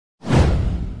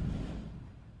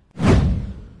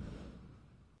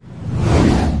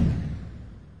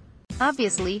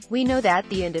Obviously, we know that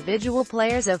the individual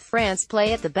players of France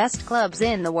play at the best clubs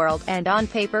in the world, and on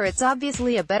paper it's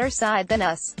obviously a better side than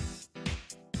us.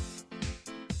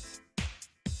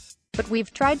 But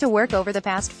we've tried to work over the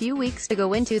past few weeks to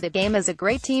go into the game as a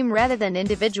great team rather than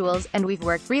individuals, and we've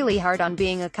worked really hard on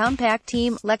being a compact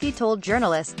team, Leckie told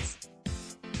journalists.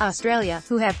 Australia,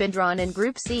 who have been drawn in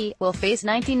Group C, will face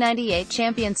 1998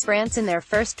 champions France in their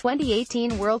first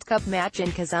 2018 World Cup match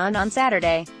in Kazan on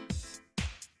Saturday.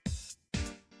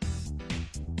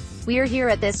 "We're here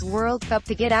at this World Cup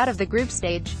to get out of the group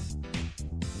stage.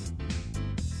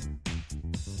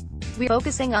 We're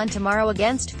focusing on tomorrow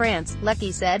against France,"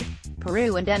 Leckie said.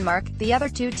 Peru and Denmark, the other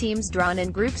two teams drawn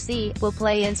in Group C, will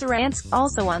play in Saransk,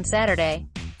 also on Saturday.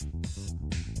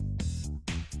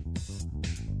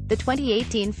 The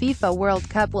 2018 FIFA World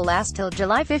Cup will last till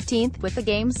July 15, with the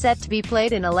games set to be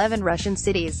played in 11 Russian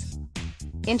cities.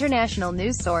 International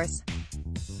news source.